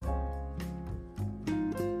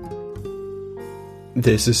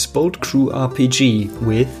This is Boat Crew RPG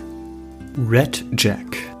with Red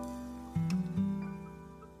Jack.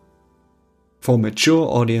 For mature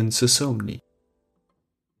audiences only.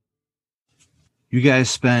 You guys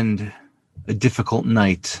spend a difficult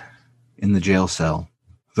night in the jail cell.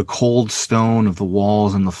 The cold stone of the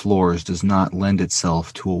walls and the floors does not lend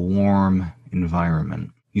itself to a warm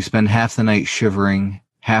environment. You spend half the night shivering,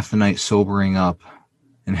 half the night sobering up,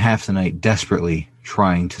 and half the night desperately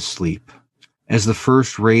trying to sleep. As the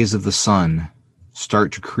first rays of the sun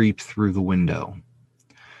start to creep through the window,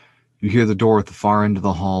 you hear the door at the far end of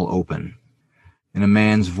the hall open, and a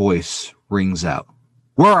man's voice rings out.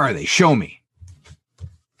 "Where are they? Show me!"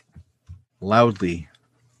 Loudly,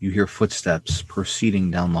 you hear footsteps proceeding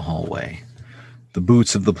down the hallway, the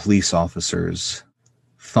boots of the police officers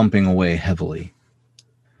thumping away heavily.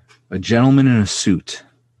 A gentleman in a suit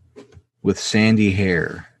with sandy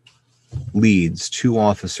hair leads two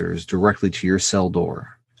officers directly to your cell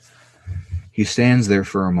door. He stands there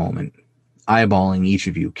for a moment, eyeballing each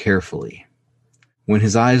of you carefully. When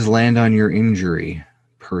his eyes land on your injury,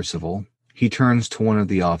 Percival, he turns to one of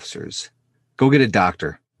the officers. "Go get a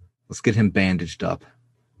doctor. Let's get him bandaged up."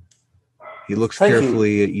 He looks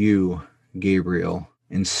carefully at you, Gabriel,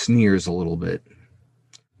 and sneers a little bit.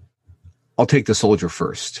 "I'll take the soldier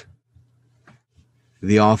first."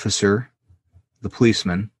 The officer, the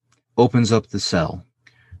policeman, opens up the cell,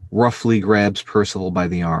 roughly grabs Percival by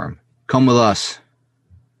the arm. "Come with us,"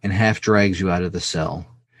 and half drags you out of the cell.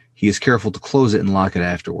 He is careful to close it and lock it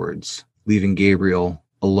afterwards, leaving Gabriel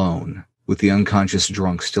alone with the unconscious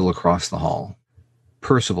drunk still across the hall.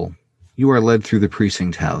 Percival, you are led through the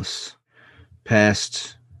precinct house,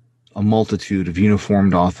 past a multitude of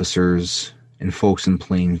uniformed officers and folks in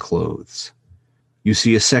plain clothes. You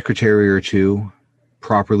see a secretary or two,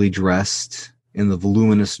 properly dressed in the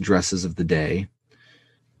voluminous dresses of the day.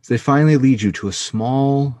 They finally lead you to a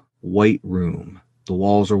small white room. The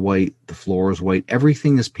walls are white, the floor is white,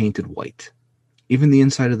 everything is painted white, even the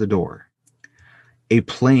inside of the door. A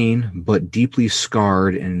plain but deeply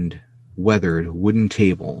scarred and weathered wooden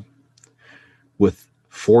table with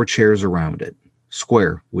 4 chairs around it,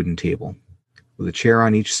 square wooden table, with a chair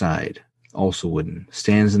on each side, also wooden,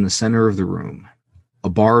 stands in the center of the room. A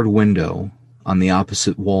barred window on the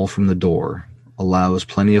opposite wall from the door allows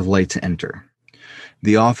plenty of light to enter.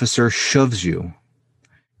 The officer shoves you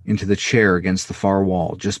into the chair against the far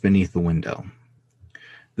wall just beneath the window.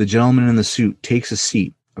 The gentleman in the suit takes a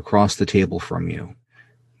seat across the table from you.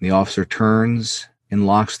 The officer turns and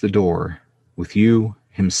locks the door with you,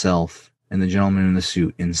 himself, and the gentleman in the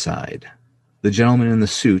suit inside. The gentleman in the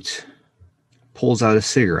suit pulls out a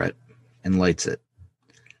cigarette and lights it.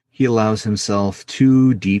 He allows himself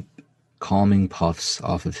 2 deep, calming puffs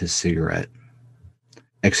off of his cigarette,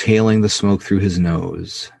 exhaling the smoke through his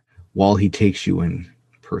nose while he takes you in,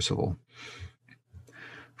 Percival.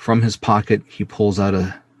 From his pocket, he pulls out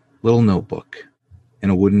a little notebook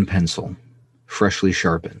and a wooden pencil, freshly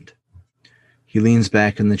sharpened. He leans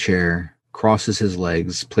back in the chair, crosses his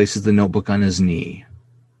legs, places the notebook on his knee,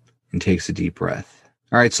 and takes a deep breath.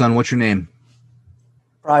 "All right, son, what's your name?"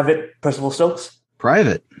 Private Percival Stokes.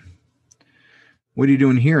 Private? What are you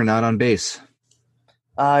doing here, not on base?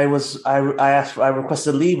 I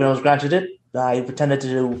requested leave and I was granted it. I pretended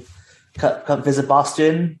to come visit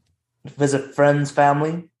Boston, visit friends,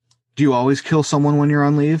 family. Do you always kill someone when you're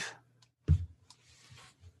on leave?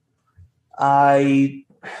 I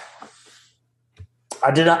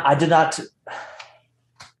did not.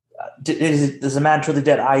 Is a man truly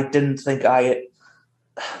dead? I didn't think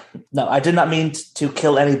No, I did not mean to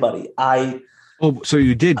kill anybody. Oh, so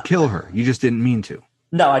you did kill her. You just didn't mean to.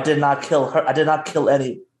 No, I did not kill her. I did not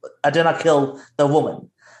kill the woman.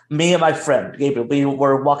 Me and my friend Gabriel, we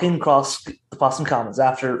were walking across the Boston Commons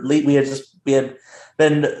after we had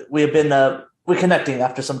been reconnecting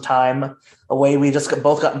after some time away. We just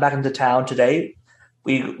both gotten back into town today.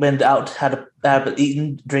 We went out, had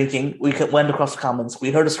eaten, drinking. We went across the Commons.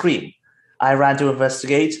 We heard a scream. I ran to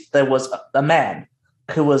investigate. There was a man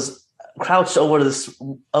who was crouched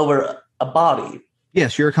over a body.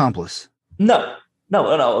 Yes, your accomplice. No.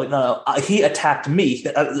 He attacked me.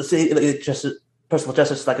 Just personal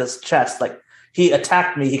justice, like his chest. Like he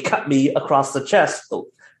attacked me. He cut me across the chest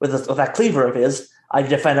with that cleaver of his. I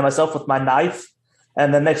defended myself with my knife,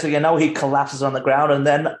 and then next thing you know, he collapses on the ground, and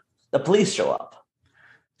then the police show up.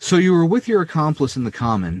 So you were with your accomplice in the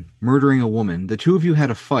common, murdering a woman. The two of you had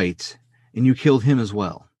a fight, and you killed him as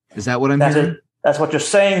well. Is that what I'm hearing? That's what you're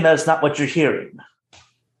saying. That's not what you're hearing.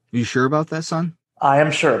 Are you sure about that, son? I am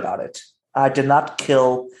sure about it. I did not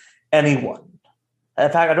kill anyone. In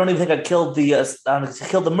fact, I don't even think I killed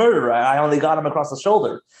the murderer. I only got him across the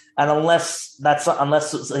shoulder. And unless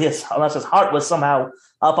his heart was somehow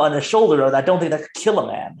up on his shoulder, I don't think that could kill a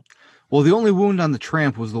man. Well, the only wound on the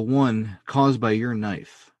tramp was the one caused by your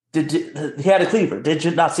knife. He had a cleaver. Did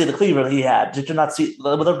you not see the cleaver he had? Did you not see?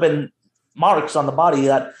 Would there have been marks on the body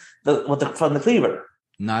from the cleaver?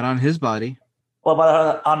 Not on his body. Well,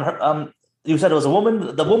 but on her. You said it was a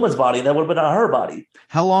woman. The woman's body that would have been on her body.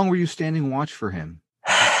 How long were you standing watch for him?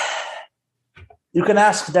 You can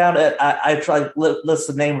ask down at. I tried list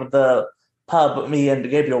the name of the pub me and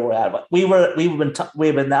Gabriel were at. But we've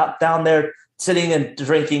been out down there sitting and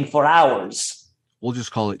drinking for hours. We'll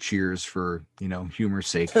just call it cheers for humor's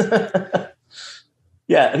sake.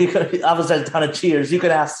 Yeah, I was at a ton of cheers. You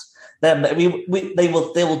can ask them. They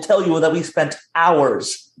will tell you that we spent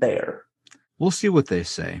hours there. We'll see what they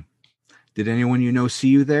say. Did anyone see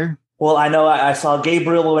you there? Well, I know I saw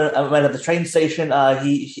Gabriel when I went at the train station.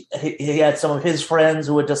 He had some of his friends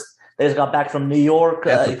who they just got back from New York.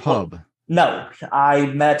 At the pub? No, I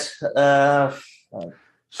met. So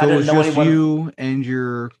it was just you and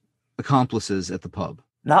your accomplices at the pub?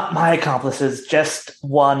 Not my accomplices, just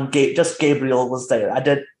Gabriel was there. I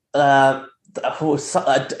did. Who was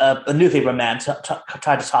a newspaper man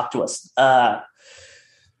tried to talk to us.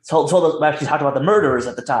 Told us we actually talked about the murderers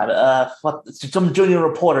at the time. Some junior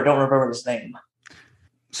reporter, don't remember his name.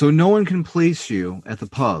 So no one can place you at the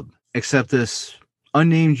pub except this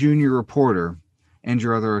unnamed junior reporter and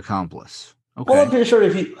your other accomplice. Okay. Well, I'm pretty sure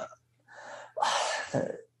if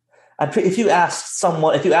you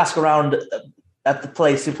ask around at the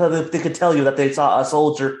place, they could tell you that they saw a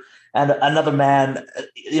soldier and another man,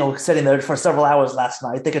 sitting there for several hours last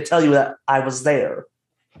night. They could tell you that I was there.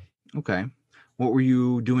 Okay. What were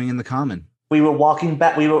you doing in the common? We were walking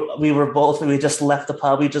back. We just left the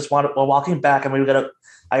pub. We're walking back, and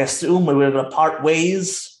I assume we were going to part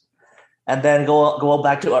ways, and then go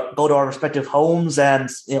back to our respective homes, and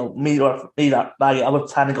meet up. I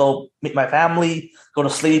was planning to go meet my family, go to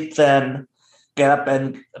sleep, then get up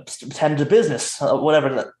and tend to business,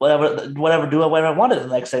 whatever I wanted the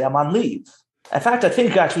next day. I'm on leave. In fact, I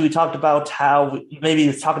think actually we talked about how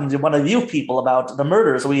maybe talking to one of you people about the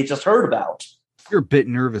murders we just heard about. You're a bit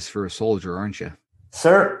nervous for a soldier, aren't you?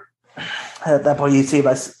 Sir, at that point you see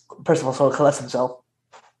my personal soul collect himself.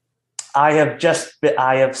 I have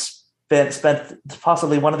spent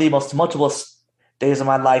possibly one of the most tumultuous days of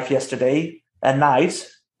my life yesterday and night,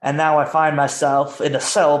 and now I find myself in a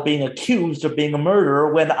cell being accused of being a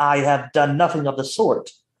murderer when I have done nothing of the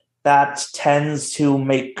sort. That tends to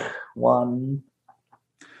make one...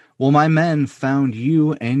 Well, my men found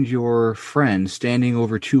you and your friend standing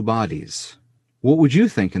over two bodies. What would you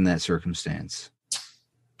think in that circumstance?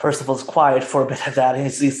 Percival's quiet for a bit of that, and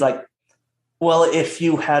he's like, well, if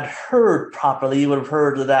you had heard properly, you would have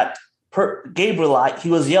heard that Gabriel, he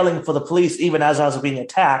was yelling for the police even as I was being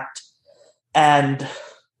attacked, and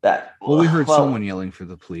that... Well, we heard someone yelling for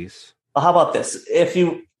the police. Well, how about this? If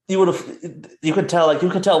you could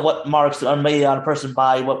tell what marks are made on a person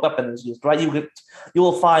by what weapon is used, right? You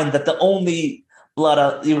will find that the only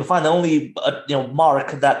blood, you will find the only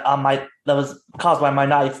mark that was caused by my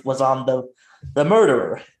knife was on the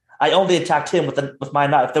murderer. I only attacked him with my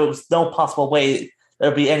knife. There was no possible way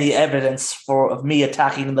there'd be any evidence of me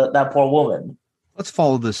attacking that poor woman. Let's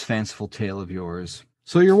follow this fanciful tale of yours.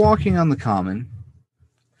 So you're walking on the common,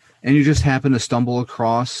 and you just happen to stumble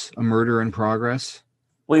across a murder in progress?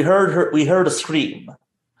 We heard a scream.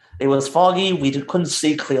 It was foggy. We couldn't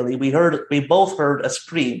see clearly. We both heard a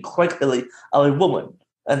scream quite clearly of a woman,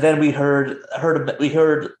 and then we heard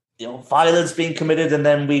violence being committed. And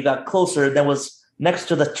then we got closer. There was next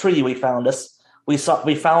to the tree we found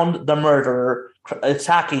found the murderer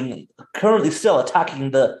currently still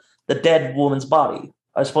attacking the dead woman's body.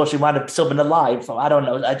 I suppose she might have still been alive. I don't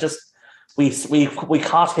know. We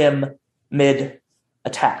caught him mid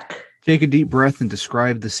attack. Take a deep breath and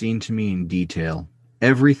describe the scene to me in detail.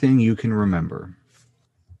 Everything you can remember.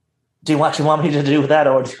 Do you want me to do that,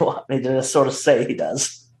 or do you want me to just sort of say he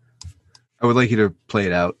does? I would like you to play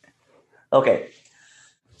it out. Okay.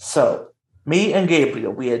 So, me and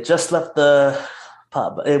Gabriel, we had just left the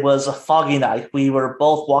pub. It was a foggy night. We were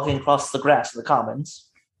both walking across the grass in the commons.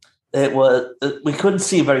 We couldn't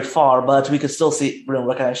see very far, but we could still see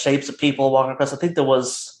recognize shapes of people walking across. I think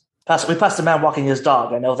we passed a man walking his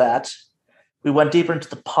dog. I know that. We went deeper into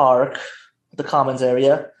the park, the commons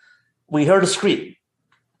area. We heard a scream.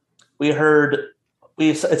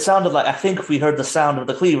 It sounded like, I think we heard the sound of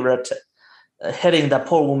the cleaver hitting that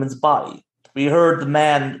poor woman's body. We heard the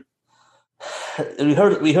man. We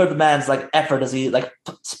heard the man's effort as he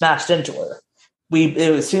smashed into her.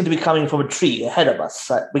 it seemed to be coming from a tree ahead of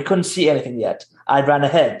us. We couldn't see anything yet. I ran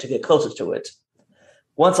ahead to get closer to it.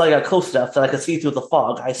 Once I got close enough that I could see through the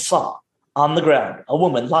fog, I saw, on the ground, a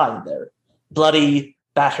woman lying there, bloody,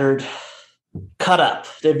 battered, cut up,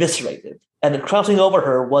 eviscerated. And crouching over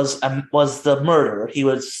her was the murderer. He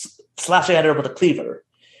was slashing at her with a cleaver.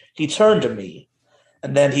 He turned to me,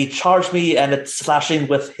 and then he charged me and it's slashing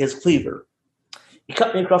with his cleaver. He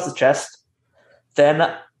cut me across the chest. Then,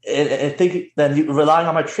 relying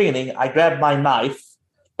on my training, I grabbed my knife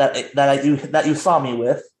that you saw me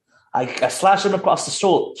with. I slashed him across the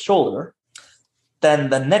shoulder. Then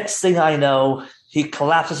the next thing I know, he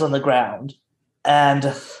collapses on the ground,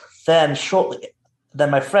 and then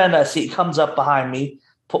my friend I see comes up behind me.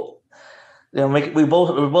 We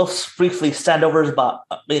both briefly stand over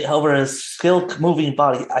his still moving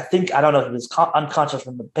body. I don't know if he was unconscious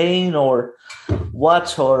from the pain or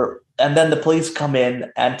what, and then the police come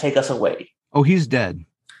in and take us away. Oh, he's dead.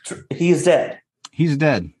 He's dead. He's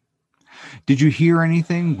dead. Did you hear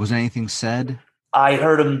anything? Was anything said? I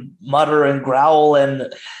heard him mutter and growl,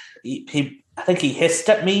 and I think he hissed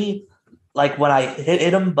at me, like when I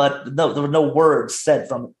hit him, but no, there were no words said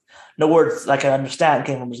from, no words like I understand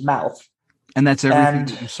came from his mouth. And that's everything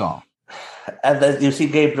that you saw. And then you see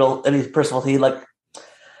Gabriel, and first of all, he you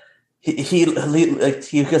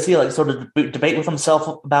can see like sort of debate with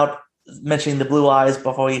himself about mentioning the blue eyes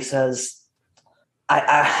before he says,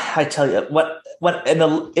 I tell you what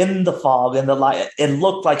in the fog and the light, it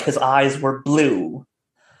looked like his eyes were blue,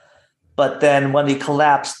 but then when he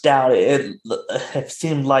collapsed down, it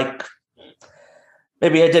seemed like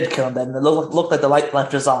maybe I did kill him. Then it looked like the light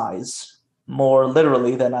left his eyes more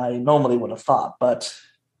literally than I normally would have thought. But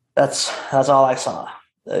that's all I saw.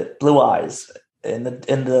 Blue eyes in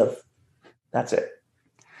the. That's it.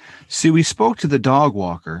 See, we spoke to the dog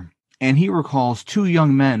walker, and he recalls two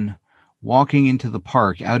young men walking into the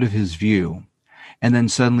park out of his view, and then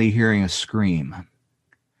suddenly hearing a scream.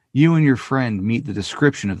 You and your friend meet the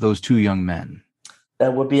description of those two young men.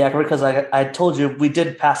 That would be accurate, because I told you we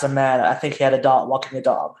did pass a man. I think he had a dog walking a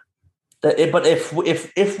dog. But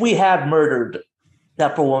if we had murdered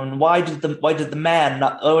that poor woman, why did the man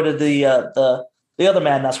not, or did the other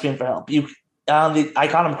man not scream for help? I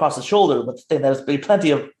got him across the shoulder, but the thing there's be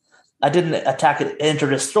plenty of. I didn't attack it, enter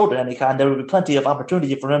his throat of any kind. There would be plenty of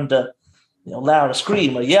opportunity for him to, let out a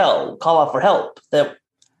scream or yell, call out for help. The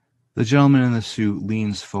gentleman in the suit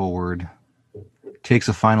leans forward, takes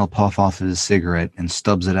a final puff off of his cigarette, and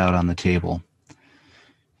stubs it out on the table.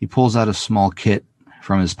 He pulls out a small kit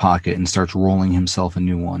from his pocket and starts rolling himself a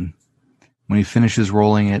new one. When he finishes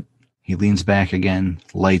rolling it, he leans back again,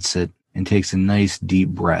 lights it, and takes a nice deep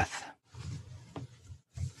breath.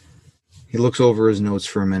 He looks over his notes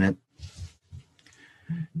for a minute.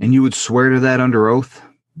 And you would swear to that under oath?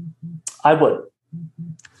 I would.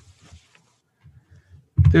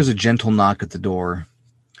 There's a gentle knock at the door.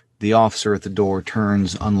 The officer at the door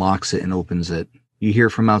turns, unlocks it, and opens it. You hear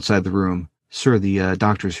from outside the room, "Sir, the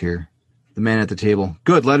doctor's here." The man at the table,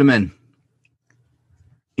 "Good, let him in."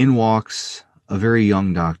 In walks a very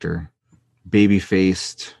young doctor,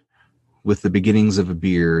 baby-faced, with the beginnings of a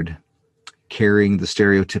beard, carrying the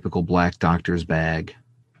stereotypical black doctor's bag.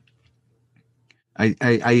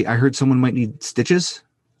 I heard someone might need stitches.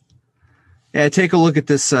 Yeah, take a look at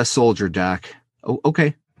this soldier, Doc. Oh,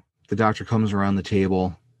 okay. The doctor comes around the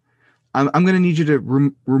table. I'm going to need you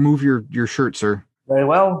to remove your shirt, sir. Very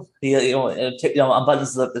well. He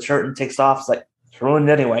unbuttons the shirt and takes off. It's like, it's ruined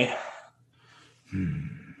anyway.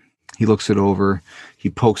 He looks it over. He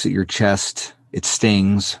pokes at your chest. It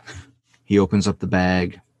stings. He opens up the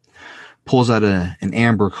bag, pulls out an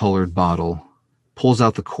amber-colored bottle, pulls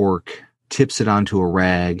out the cork, tips it onto a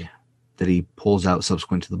rag that he pulls out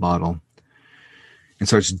subsequent to the bottle, and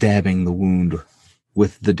starts dabbing the wound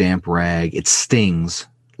with the damp rag. It stings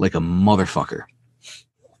like a motherfucker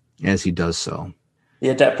as he does so.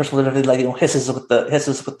 Yeah, that person literally hisses with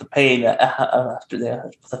the pain after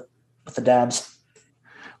with the dabs.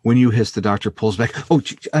 When you hiss, the doctor pulls back. Oh,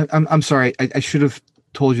 I'm sorry. I should have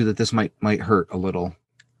told you that this might hurt a little.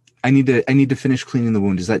 I need to finish cleaning the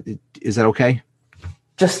wound. Is that okay?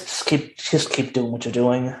 Just keep doing what you're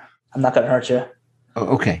doing. I'm not gonna hurt you. Oh,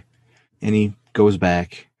 okay. And he goes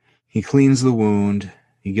back. He cleans the wound.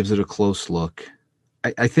 He gives it a close look.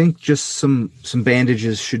 I think just some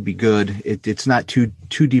bandages should be good. It's not too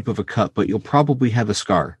deep of a cut, but you'll probably have a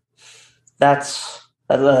scar. That's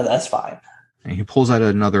fine. And he pulls out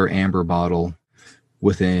another amber bottle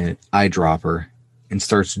with an eyedropper and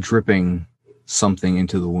starts dripping something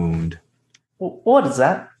into the wound. What is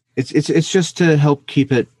that? It's just to help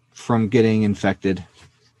keep it from getting infected.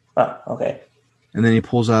 Oh, okay. And then he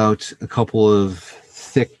pulls out a couple of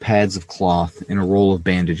thick pads of cloth and a roll of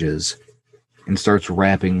bandages and starts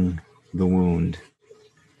wrapping the wound.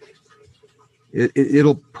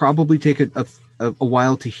 It'll probably take a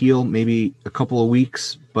while to heal, maybe a couple of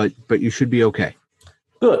weeks, but you should be okay.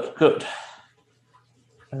 Good.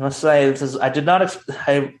 I must say, I did not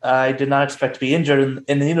expect to be injured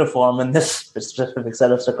in the uniform in this specific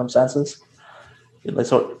set of circumstances.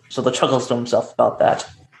 So the chuckles to himself about that.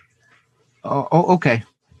 Oh, okay.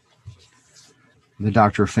 The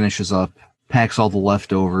doctor finishes up, packs all the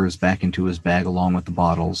leftovers back into his bag along with the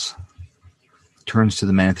bottles, turns to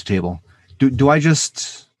the man at the table. Do I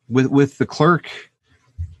just, with the clerk,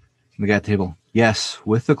 the guy at the table, yes,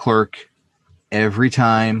 with the clerk, every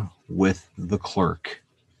time with the clerk.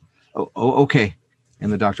 Oh, okay.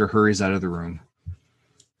 And the doctor hurries out of the room.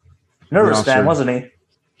 Nervous man, wasn't he?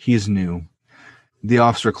 He's new. The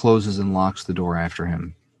officer closes and locks the door after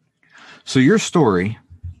him. So your story,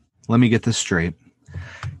 let me get this straight,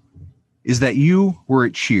 is that you were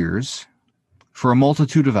at Cheers for a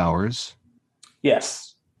multitude of hours.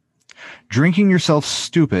 Yes. Drinking yourself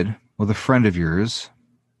stupid with a friend of yours.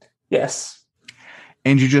 Yes.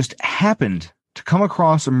 And you just happened to come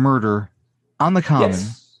across a murder on the common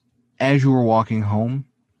as you were walking home.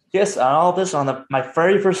 Yes, all this on my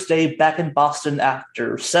very first day back in Boston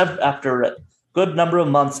after a good number of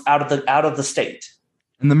months out of the state.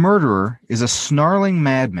 And the murderer is a snarling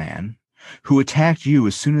madman who attacked you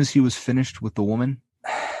as soon as he was finished with the woman?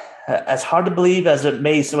 As hard to believe as it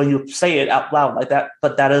may when you say it out loud like that,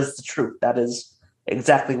 but that is the truth. That is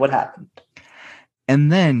exactly what happened.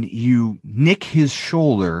 And then you nick his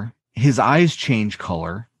shoulder, his eyes change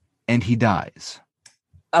color, and he dies.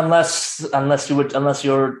 Unless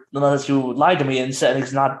you lied to me and said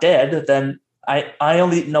he's not dead, then I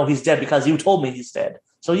only know he's dead because you told me he's dead.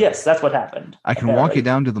 So yes, that's what happened. I can walk you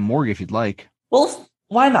down to the morgue if you'd like. Well,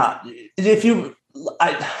 why not?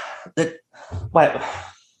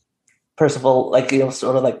 Percival,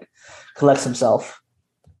 sort of collects himself.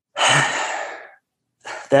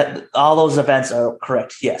 That all those events are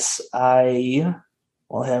correct. Yes, I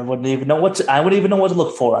wouldn't even know what to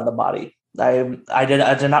look for on the body. I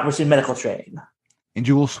did not receive medical training. And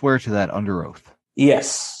you will swear to that under oath.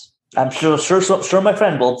 Yes, I'm sure my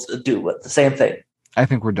friend will do the same thing. I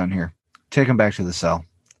think we're done here. Take him back to the cell.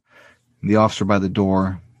 The officer by the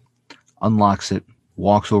door unlocks it,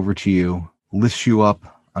 walks over to you, lifts you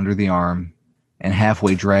up under the arm, and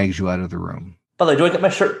halfway drags you out of the room. By the way, do I get my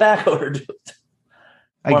shirt back or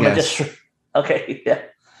I guess. Okay, yeah.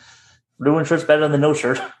 Ruined shirt's better than no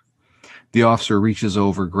shirt. The officer reaches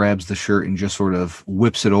over, grabs the shirt, and just sort of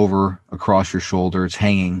whips it over across your shoulder. It's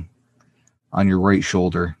hanging on your right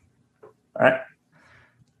shoulder. All right.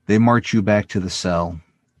 They march you back to the cell.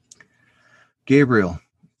 Gabriel,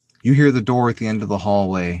 you hear the door at the end of the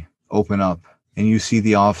hallway open up, and you see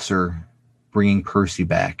the officer bringing Percy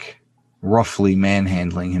back, roughly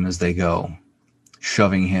manhandling him as they go,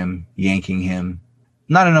 shoving him, yanking him.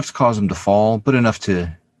 Not enough to cause him to fall, but enough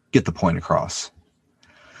to get the point across.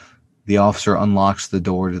 The officer unlocks the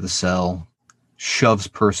door to the cell, shoves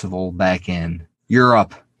Percival back in. You're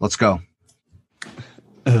up. Let's go.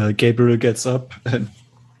 Gabriel gets up and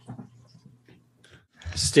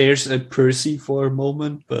stares at Percy for a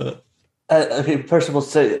moment, but Percival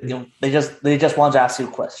said, they just want to ask you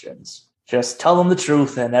questions. Just tell them the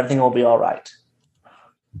truth, and everything will be all right.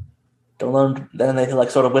 Don't let them. Then they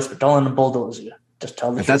sort of whisper, "Don't let them bulldoze you. Just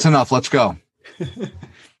tell the truth." That's enough. Let's go.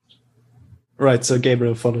 Right. So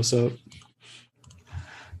Gabriel follows up.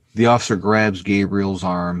 The officer grabs Gabriel's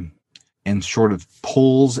arm and sort of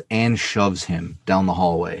pulls and shoves him down the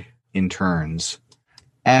hallway in turns,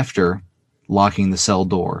 after locking the cell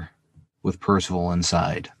door with Percival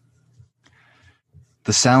inside.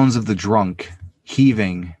 The sounds of the drunk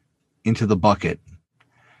heaving into the bucket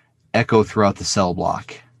echo throughout the cell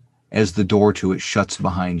block as the door to it shuts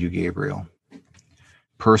behind you, Gabriel.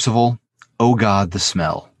 Percival, oh God, the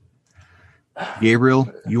smell.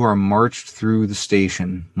 Gabriel, you are marched through the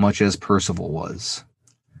station much as Percival was.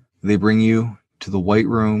 They bring you to the white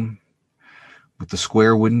room with the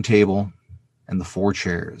square wooden table and the 4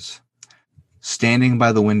 chairs. Standing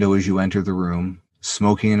by the window as you enter the room,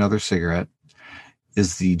 smoking another cigarette,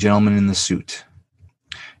 is the gentleman in the suit.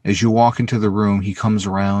 As you walk into the room, he comes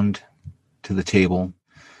around to the table,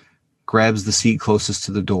 grabs the seat closest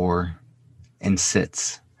to the door, and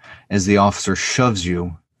sits as the officer shoves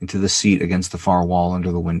you into the seat against the far wall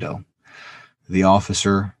under the window. The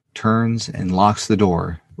officer turns and locks the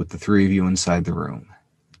door with the 3 of you inside the room.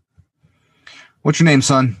 What's your name,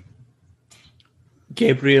 son?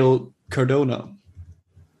 Gabriel Cardona.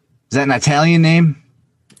 Is that an Italian name?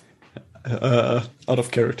 Out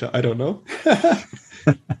of character, I don't know.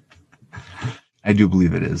 I do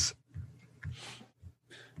believe it is.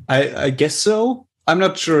 I guess so. I'm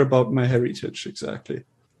not sure about my heritage exactly.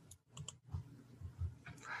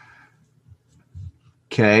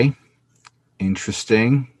 Okay.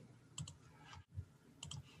 Interesting.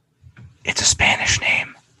 It's a Spanish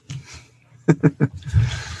name.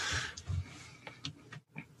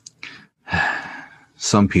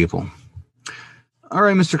 Some people. All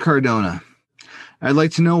right, Mr. Cardona. I'd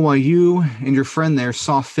like to know why you and your friend there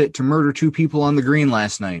saw fit to murder 2 people on the green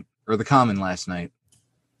last night, or the common last night.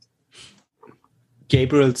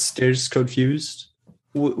 Gabriel stares confused.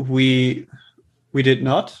 We did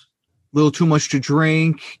not. A little too much to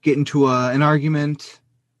drink, get into an argument,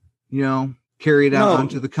 carry it out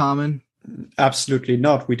onto the common. Absolutely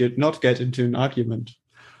not. We did not get into an argument.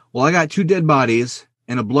 Well, I got 2 dead bodies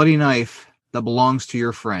and a bloody knife that belongs to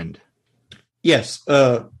your friend. Yes,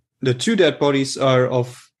 the 2 dead bodies are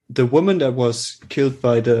of the woman that was killed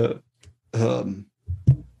by the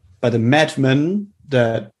madman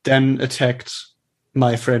that then attacked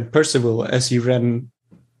my friend Percival as he ran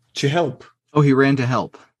to help. Oh, he ran to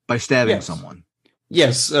help by stabbing someone.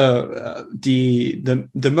 Yes, the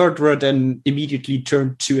murderer then immediately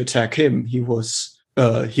turned to attack him. He was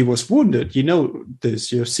wounded. You know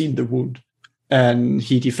this. You've seen the wound, and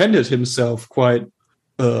he defended himself quite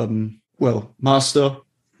masterfully.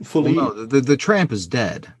 Well, no, the tramp is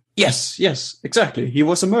dead. Yes, exactly. He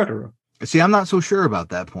was a murderer. See, I'm not so sure about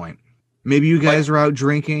that point. Maybe you guys are out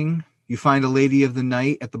drinking. You find a lady of the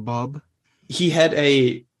night at the pub. He had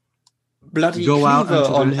a bloody go out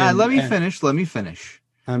on him. Let me finish.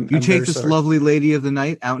 You take this lovely lady of the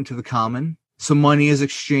night out into the common. Some money is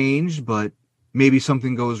exchanged, but maybe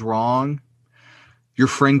something goes wrong. Your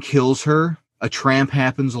friend kills her. A tramp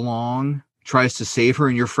happens along, tries to save her,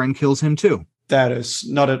 and your friend kills him too. That is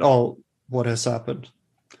not at all what has happened.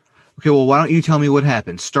 Okay, well, why don't you tell me what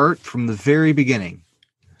happened? Start from the very beginning.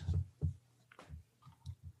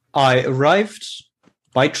 I arrived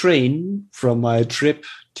by train from my trip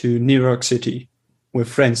to New York City with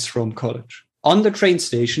friends from college. On the train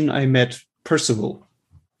station, I met Percival,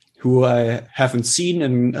 who I haven't seen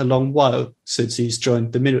in a long while since he's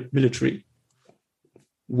joined the military.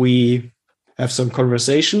 We have some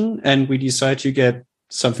conversation and we decide to get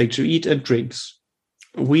something to eat and drinks.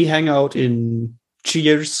 We hang out in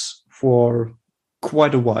Cheers for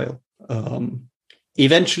quite a while.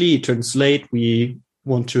 Eventually, it turns late. We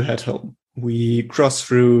want to head home. We cross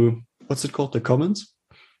through, what's it called? The Commons?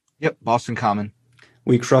 Yep, Boston Common.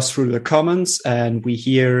 We cross through the Commons and we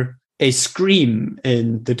hear a scream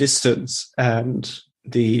in the distance and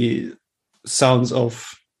the sounds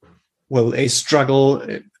of, a struggle,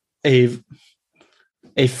 a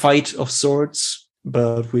fight of sorts,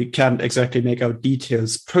 but we can't exactly make out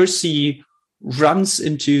details. Percy runs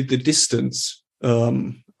into the distance.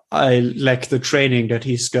 I lack the training that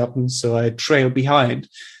he's gotten, so I trail behind.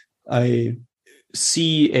 I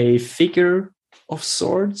see a figure of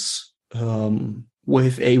sorts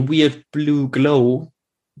with a weird blue glow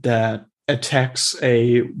that attacks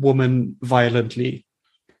a woman violently.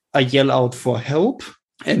 I yell out for help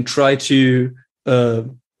and try to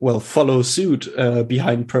follow suit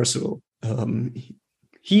behind Percival.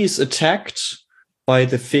 He is attacked by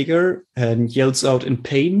the figure and yells out in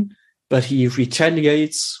pain, but he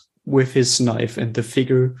retaliates with his knife and the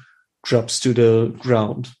figure drops to the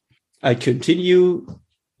ground. I continue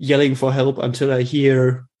yelling for help until I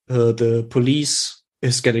hear the police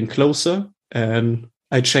is getting closer, and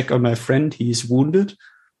I check on my friend. He's wounded,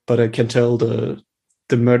 but I can tell the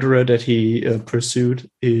murderer that he pursued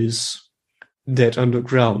is dead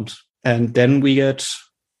underground. And then we get,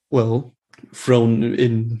 thrown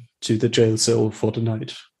into the jail cell for the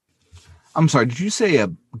night. I'm sorry, did you say a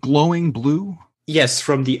glowing blue? Yes,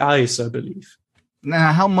 from the eyes, I believe.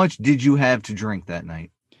 Now, how much did you have to drink that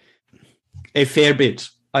night? A fair bit.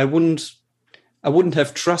 I wouldn't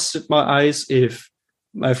have trusted my eyes if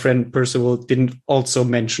my friend Percival didn't also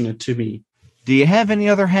mention it to me. Do you have any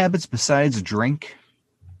other habits besides drink?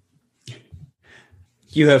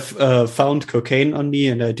 You have found cocaine on me,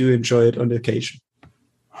 and I do enjoy it on occasion.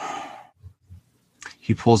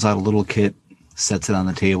 He pulls out a little kit, sets it on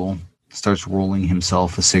the table, starts rolling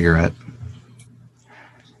himself a cigarette.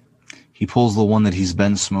 He pulls the one that he's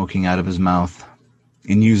been smoking out of his mouth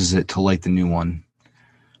and uses it to light the new one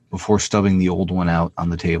before stubbing the old one out on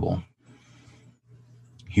the table.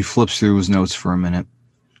 He flips through his notes for a minute,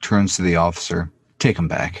 turns to the officer. Take him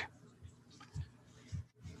back.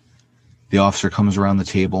 The officer comes around the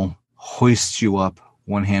table, hoists you up,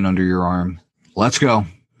 one hand under your arm. Let's go.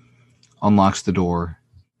 Unlocks the door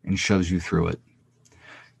and shoves you through it.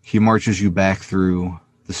 He marches you back through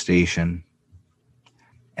the station.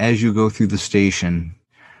 As you go through the station,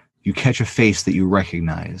 you catch a face that you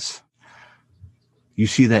recognize. You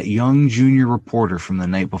see that young junior reporter from the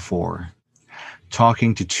night before,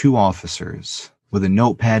 talking to two officers with a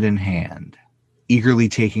notepad in hand, eagerly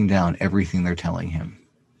taking down everything they're telling him.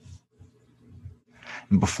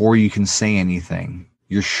 And before you can say anything,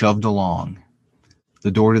 you're shoved along.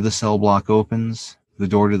 The door to the cell block opens, the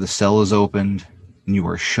door to the cell is opened, and you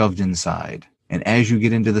are shoved inside. And as you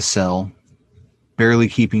get into the cell, barely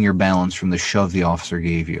keeping your balance from the shove the officer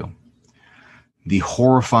gave you, the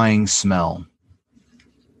horrifying smell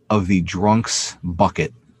of the drunk's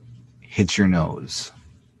bucket hits your nose.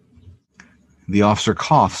 The officer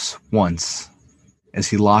coughs once as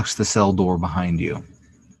he locks the cell door behind you,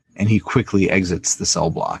 and he quickly exits the cell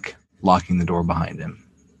block, locking the door behind him.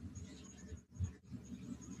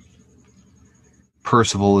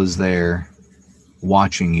 Percival is there,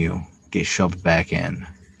 watching you get shoved back in.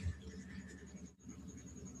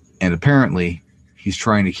 And apparently, he's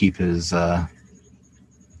trying to keep his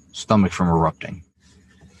stomach from erupting.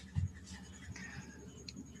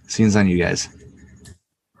 Scene's on you guys.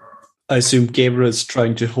 I assume Gabriel is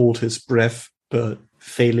trying to hold his breath, but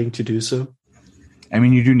failing to do so. I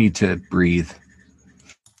mean, you do need to breathe.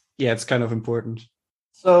 Yeah, it's kind of important.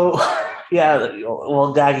 So, yeah,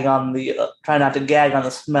 well, gagging on the, try not to gag on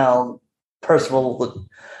the smell, Percival would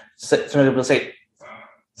say,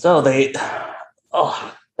 so that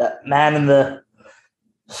man in the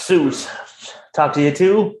suit talked to you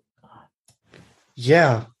too?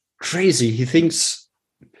 Yeah, crazy. He thinks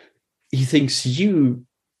you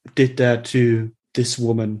did that to this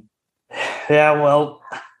woman. Yeah, well,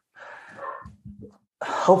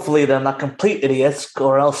 hopefully they're not complete idiots,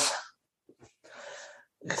 or else,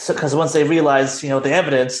 because once they realize, the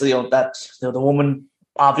evidence, that the woman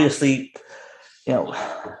obviously,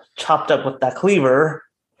 chopped up with that cleaver,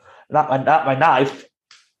 not my knife,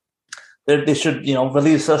 they should,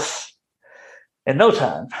 release us in no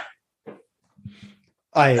time.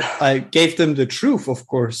 I gave them the truth, of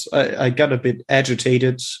course. I got a bit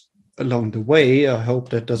agitated along the way. I hope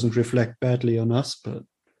that doesn't reflect badly on us, but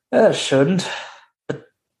it shouldn't. But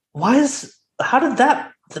how did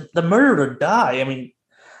the murderer die? I mean,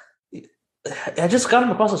 I just got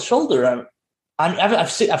him across the shoulder. I've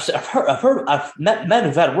met men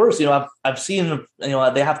who've had worse. I've seen, they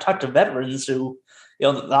have talked to veterans who,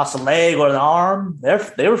 lost a leg or an arm.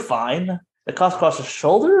 They were fine. The cut across the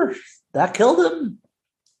shoulder, that killed him.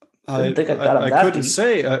 I couldn't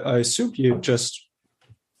say. I assumed you just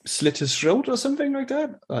slit his throat or something like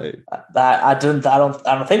that. I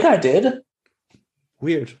don't think I did.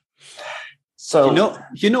 Weird. So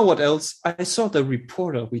you know what else? I saw the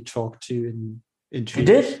reporter we talked to in you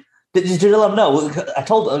did? Did you let him know? I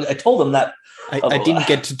told him that. I didn't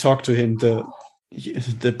get to talk to him.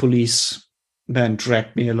 The police man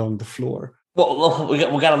dragged me along the floor. Well, we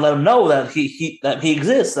got to let him know that he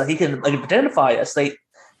exists, that he can identify us. They,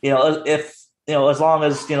 if as long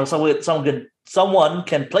as someone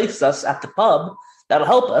can place us at the pub, that'll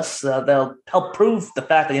help us. They'll help prove the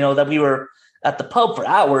fact that that we were at the pub for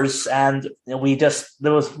hours, and we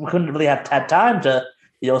couldn't really have had time to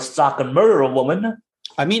stalk and murder a woman.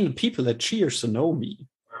 I mean, the people at Cheers know me.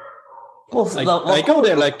 Well, I go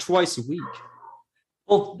there like twice a week.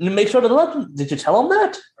 Well, make sure to let them. Did you tell them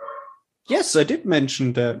that? Yes, I did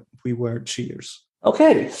mention that we were Cheers.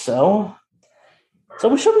 Okay, so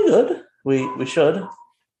we should be good. We should.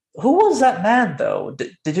 Who was that man, though?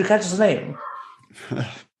 Did you catch his name?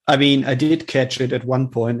 I mean, I did catch it at one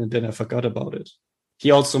point, and then I forgot about it.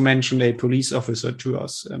 He also mentioned a police officer to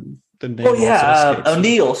us. The name. Oh yeah,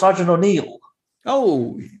 O'Neill, Sergeant O'Neill.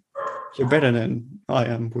 Oh, you're better than I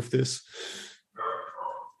am with this.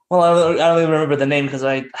 Well, I don't even remember the name because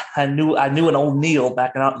I knew an O'Neill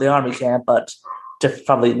back in the army camp, but just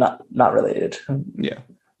probably not related. Yeah.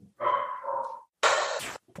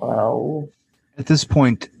 Well, at this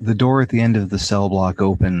point, the door at the end of the cell block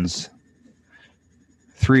opens.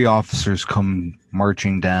 3 officers come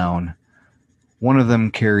marching down. One of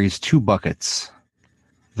them carries 2 buckets.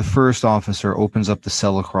 The first officer opens up the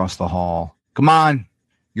cell across the hall. Come on,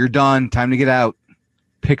 you're done. Time to get out.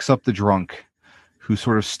 Picks up the drunk, who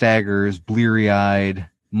sort of staggers, bleary-eyed,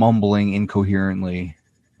 mumbling incoherently,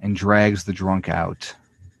 and drags the drunk out.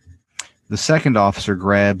 The second officer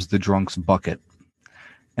grabs the drunk's bucket,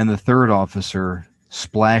 and the third officer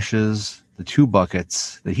splashes the 2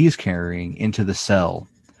 buckets that he's carrying into the cell.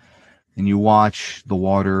 And you watch the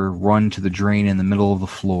water run to the drain in the middle of the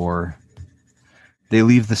floor. They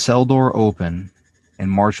leave the cell door open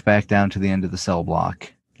and march back down to the end of the cell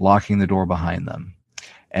block, locking the door behind them.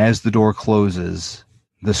 As the door closes,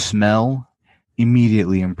 The smell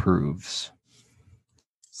immediately improves.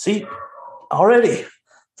 See, already,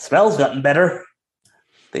 smell's gotten better.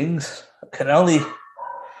 Things can only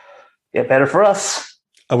get better for us.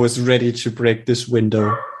 I was ready to break this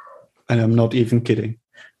window, and I'm not even kidding.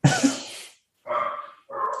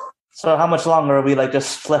 So how much longer are we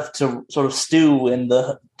just left to sort of stew in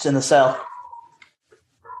the cell?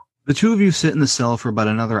 The two of you sit in the cell for about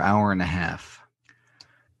another hour and a half.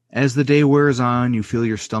 As the day wears on, you feel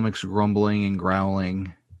your stomachs grumbling and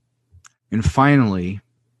growling. And finally,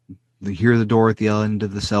 you hear the door at the end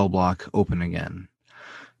of the cell block open again.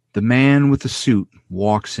 The man with the suit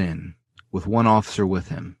walks in, with one officer with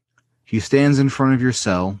him. He stands in front of your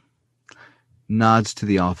cell, nods to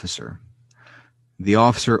the officer. The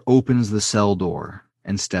officer opens the cell door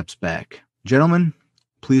and steps back. Gentlemen,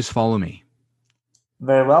 please follow me.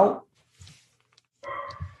 Very well.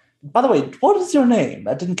 By the way, what is your name?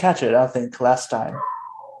 I didn't catch it, I think, last time.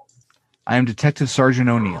 I am Detective Sergeant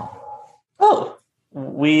O'Neill. Oh,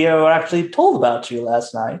 we were actually told about you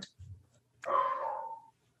last night.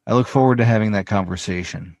 I look forward to having that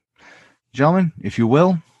conversation. Gentlemen, if you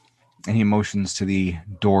will. And he motions to the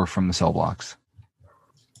door from the cell blocks.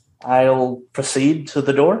 I'll proceed to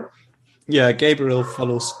the door. Yeah, Gabriel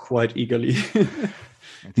follows quite eagerly.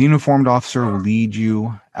 The uniformed officer will lead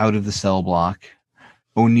you out of the cell block.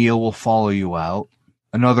 O'Neill will follow you out.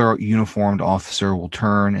 Another uniformed officer will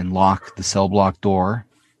turn and lock the cell block door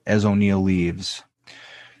as O'Neill leaves.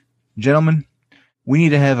 Gentlemen, we need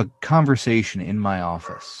to have a conversation in my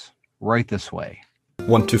office. Right this way.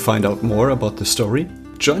 Want to find out more about the story?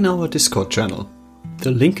 Join our Discord channel.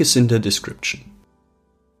 The link is in the description.